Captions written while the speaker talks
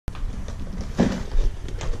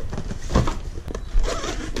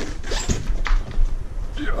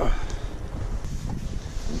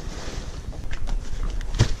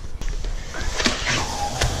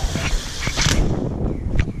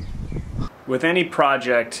With any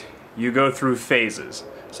project, you go through phases.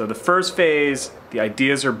 So the first phase, the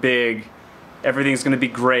ideas are big, everything's going to be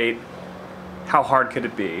great. How hard could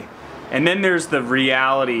it be? And then there's the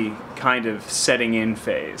reality kind of setting in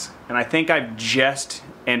phase. And I think I've just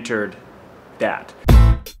entered that.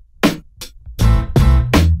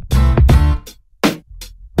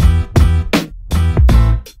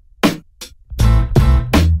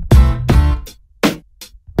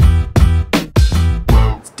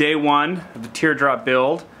 Day one of the Teardrop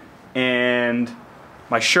build, and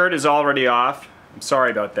my shirt is already off. I'm sorry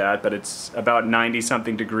about that, but it's about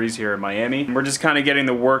 90-something degrees here in Miami. We're just kind of getting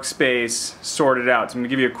the workspace sorted out. So I'm gonna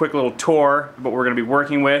give you a quick little tour of what we're gonna be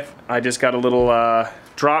working with. I just got a little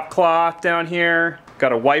drop cloth down here.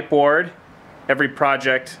 Got a whiteboard. Every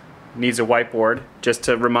project needs a whiteboard, just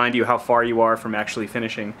to remind you how far you are from actually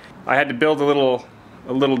finishing. I had to build a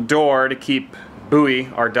little door to keep Bowie,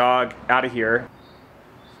 our dog, out of here.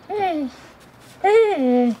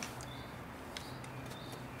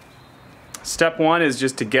 Step one is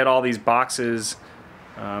just to get all these boxes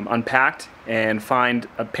unpacked and find,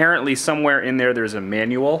 apparently somewhere in there there's a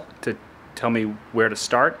manual to tell me where to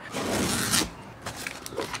start.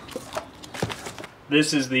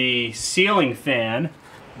 This is the ceiling fan.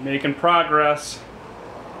 Making progress.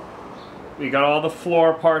 We got all the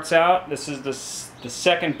floor parts out. This is the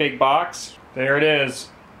second big box. There it is.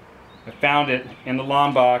 I found it in the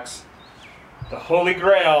lawn box. The Holy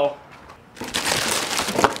Grail.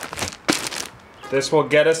 This will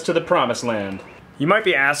get us to the promised land. You might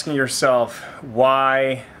be asking yourself,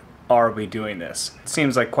 why are we doing this? It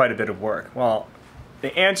seems like quite a bit of work. Well,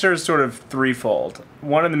 the answer is sort of threefold.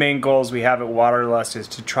 One of the main goals we have at Waterlust is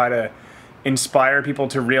to try to inspire people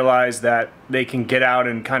to realize that they can get out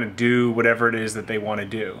and kind of do whatever it is that they want to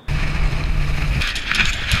do.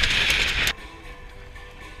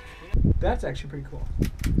 That's actually pretty cool.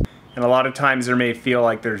 And a lot of times there may feel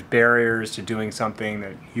like there's barriers to doing something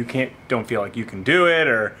that you don't feel like you can do it,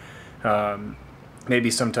 or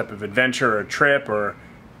maybe some type of adventure or trip, or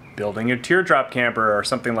building a teardrop camper or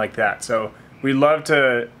something like that. So we love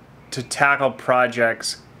to tackle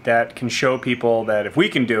projects that can show people that if we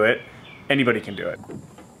can do it, anybody can do it.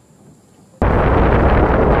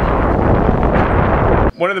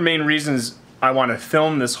 One of the main reasons I want to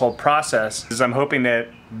film this whole process is I'm hoping that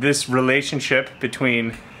this relationship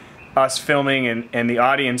between us filming and the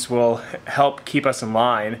audience will help keep us in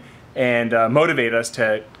line and motivate us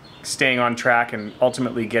to staying on track and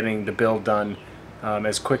ultimately getting the build done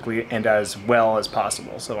as quickly and as well as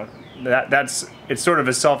possible. So it's sort of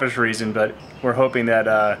a selfish reason, but we're hoping that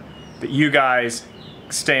that you guys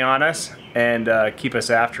stay on us and keep us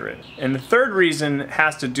after it. And the third reason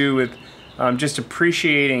has to do with just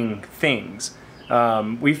appreciating things.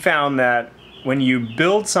 We found that when you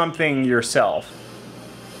build something yourself,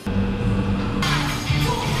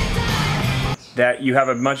 that you have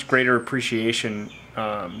a much greater appreciation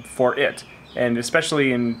for it. And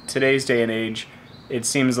especially in today's day and age, it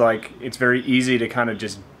seems like it's very easy to kind of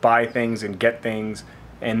just buy things and get things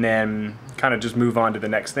and then kind of just move on to the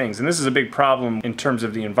next things. And this is a big problem in terms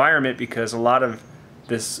of the environment, because a lot of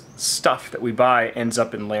this stuff that we buy ends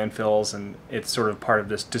up in landfills, and it's sort of part of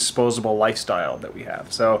this disposable lifestyle that we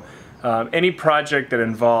have. So any project that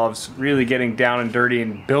involves really getting down and dirty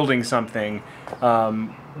and building something,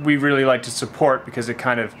 we really like to support, because it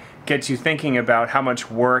kind of gets you thinking about how much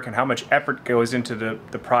work and how much effort goes into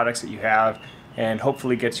the products that you have, and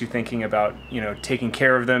hopefully gets you thinking about, you know, taking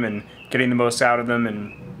care of them and getting the most out of them,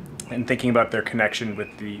 and thinking about their connection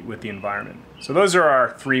with the environment. So those are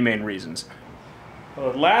our three main reasons.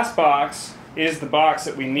 Well, the last box is the box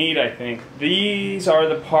that we need, I think. These are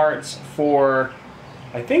the parts for,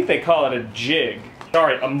 I think they call it a jig.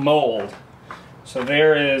 Sorry, a mold. So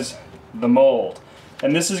there is the mold.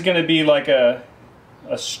 And this is going to be like a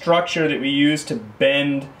structure that we use to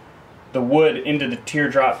bend the wood into the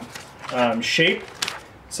teardrop shape.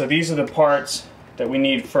 So these are the parts that we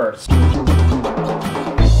need first.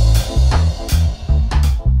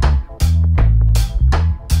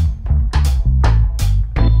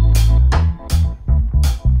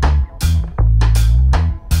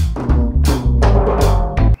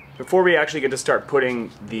 Before we actually get to start putting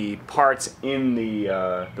the parts in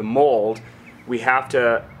the mold, we have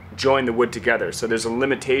to join the wood together. So there's a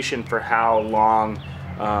limitation for how long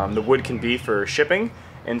the wood can be for shipping.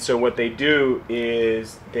 And so what they do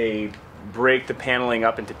is they break the paneling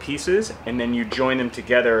up into pieces, and then you join them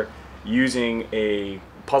together using a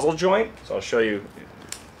puzzle joint. So I'll show you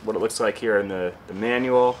what it looks like here in the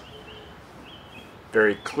manual.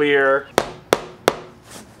 Very clear.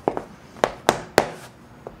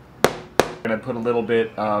 I'm going to put a little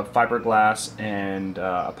bit of fiberglass and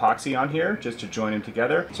epoxy on here just to join them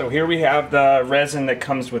together. So here we have the resin that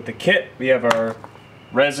comes with the kit. We have our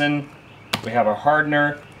resin, we have our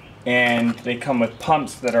hardener, and they come with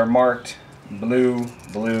pumps that are marked blue,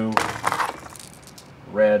 blue,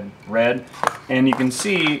 red, red. And you can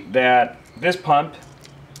see that this pump,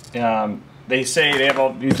 they say they have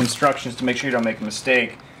all these instructions to make sure you don't make a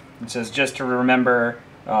mistake. It says just to remember,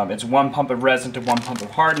 it's 1 pump of resin to 1 pump of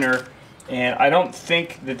hardener. And I don't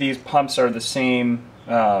think that these pumps are the same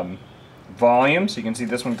volume. So you can see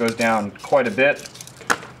this one goes down quite a bit,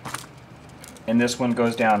 and this one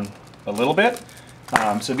goes down a little bit.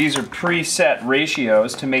 So these are preset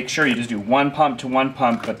ratios to make sure you just do 1 pump to 1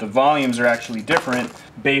 pump, but the volumes are actually different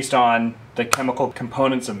based on the chemical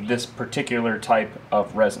components of this particular type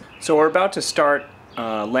of resin. So we're about to start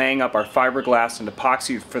laying up our fiberglass and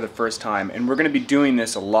epoxy for the first time, and we're going to be doing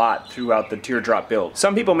this a lot throughout the Teardrop build.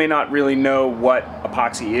 Some people may not really know what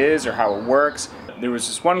epoxy is or how it works. There was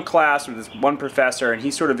this one class with this one professor, and he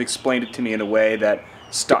sort of explained it to me in a way that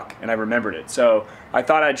stuck, and I remembered it. So I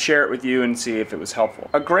thought I'd share it with you and see if it was helpful.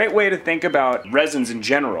 A great way to think about resins in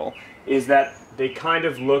general is that they kind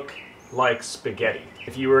of look like spaghetti.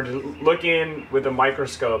 If you were to look in with a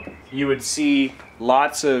microscope, you would see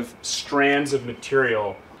lots of strands of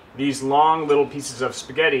material. These long little pieces of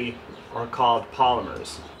spaghetti are called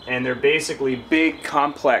polymers, and they're basically big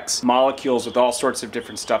complex molecules with all sorts of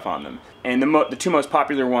different stuff on them. And the two most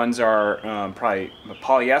popular ones are probably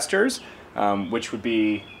polyesters, which would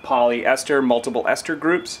be polyester, multiple ester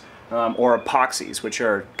groups, or epoxies, which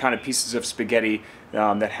are kind of pieces of spaghetti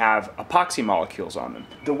that have epoxy molecules on them.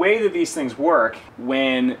 The way that these things work,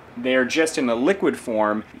 when they're just in a liquid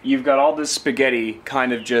form, you've got all this spaghetti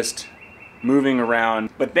kind of just moving around,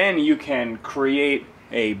 but then you can create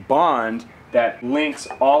a bond that links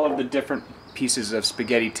all of the different pieces of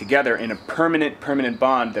spaghetti together in a permanent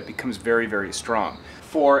bond that becomes very, very strong.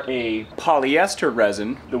 For a polyester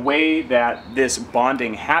resin, the way that this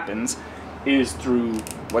bonding happens is through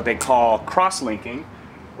what they call cross-linking,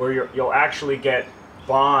 where you'll actually get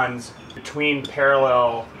bonds between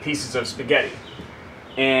parallel pieces of spaghetti.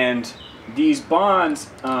 And these bonds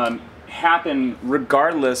happen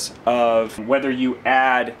regardless of whether you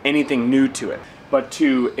add anything new to it. But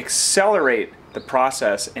to accelerate the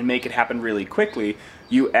process and make it happen really quickly,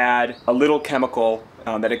 you add a little chemical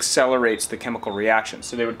that accelerates the chemical reaction.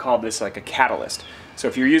 So they would call this like a catalyst. So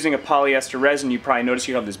if you're using a polyester resin, you probably notice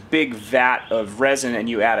you have this big vat of resin and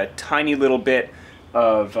you add a tiny little bit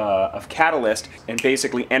of catalyst and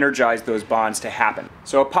basically energize those bonds to happen.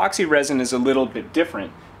 So epoxy resin is a little bit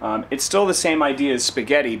different. It's still the same idea as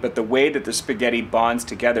spaghetti, but the way that the spaghetti bonds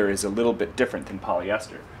together is a little bit different than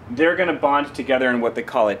polyester. They're going to bond together in what they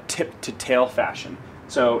call a tip-to-tail fashion.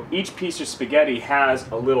 So each piece of spaghetti has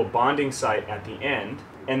a little bonding site at the end,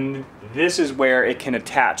 and this is where it can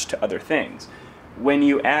attach to other things. When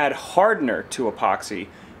you add hardener to epoxy,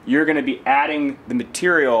 you're going to be adding the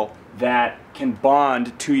material that can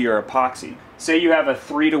bond to your epoxy. Say you have a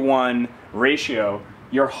 3-to-1 ratio,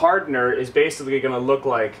 your hardener is basically going to look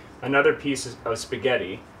like another piece of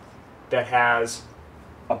spaghetti that has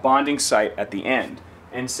a bonding site at the end.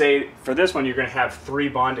 And say for this one you're going to have 3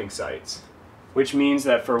 bonding sites, which means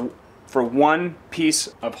that for one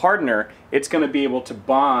piece of hardener, it's going to be able to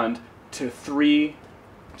bond to 3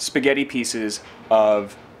 spaghetti pieces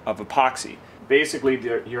of epoxy. Basically,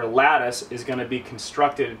 your lattice is going to be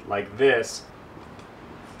constructed like this,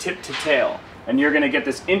 tip to tail. And you're going to get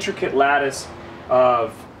this intricate lattice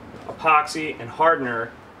of epoxy and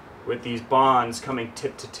hardener with these bonds coming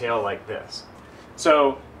tip to tail like this.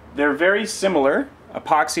 So they're very similar.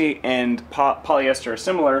 Epoxy and polyester are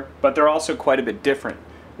similar, but they're also quite a bit different.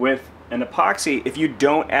 With an epoxy, if you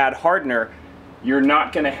don't add hardener, you're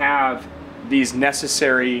not going to have these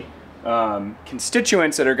necessary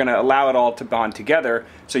constituents that are going to allow it all to bond together.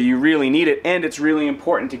 So you really need it, and it's really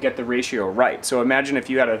important to get the ratio right. So imagine if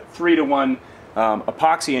you had a 3-to-1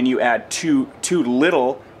 epoxy and you add too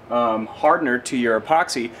little hardener to your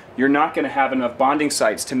epoxy, you're not going to have enough bonding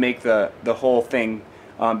sites to make the whole thing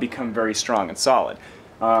become very strong and solid.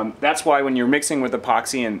 That's why when you're mixing with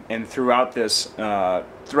epoxy and throughout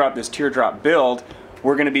this Teardrop build,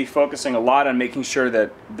 we're going to be focusing a lot on making sure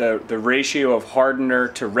that the ratio of hardener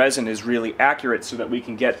to resin is really accurate so that we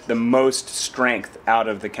can get the most strength out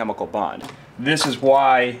of the chemical bond. This is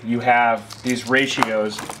why you have these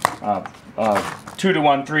ratios of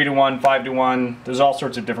 2-to-1, 3-to-1, 5-to-1. There's all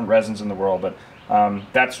sorts of different resins in the world, but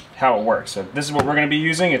that's how it works. So this is what we're going to be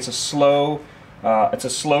using. It's a slow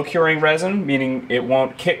curing resin, meaning it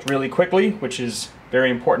won't kick really quickly, which is very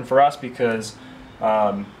important for us because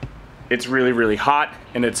it's really, really hot,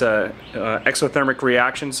 and it's a exothermic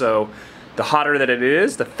reaction, so the hotter that it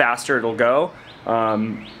is, the faster it'll go.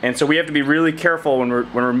 And so we have to be really careful when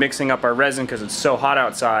we're mixing up our resin because it's so hot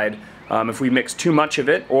outside. If we mix too much of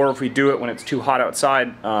it, or if we do it when it's too hot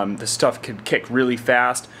outside, the stuff can kick really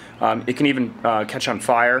fast. It can even catch on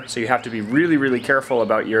fire, so you have to be really, really careful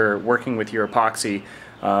about your working with your epoxy.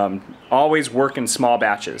 Always work in small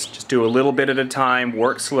batches. Just do a little bit at a time,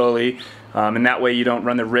 work slowly, and that way you don't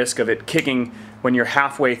run the risk of it kicking when you're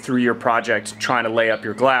halfway through your project trying to lay up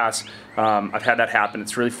your glass. I've had that happen.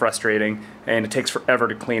 It's really frustrating, and it takes forever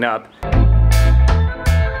to clean up.